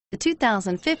The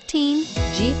 2015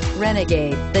 Jeep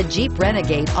Renegade. The Jeep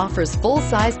Renegade offers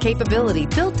full-size capability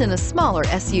built in a smaller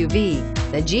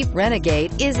SUV. The Jeep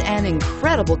Renegade is an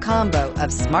incredible combo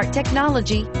of smart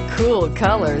technology, cool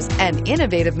colors, and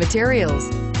innovative materials.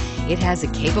 It has a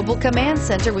capable command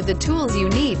center with the tools you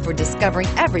need for discovering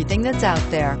everything that's out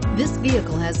there. This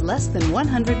vehicle has less than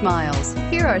 100 miles.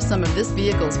 Here are some of this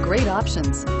vehicle's great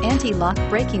options: anti-lock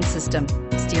braking system,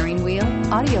 steering wheel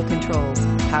audio controls,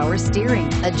 power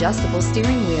steering, adjustable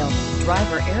steering wheel,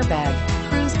 driver airbag,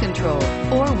 cruise control,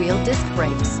 four-wheel disc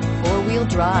brakes, four-wheel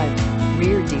drive,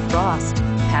 rear defrost,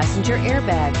 passenger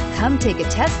airbag. Come take a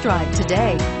test drive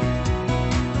today.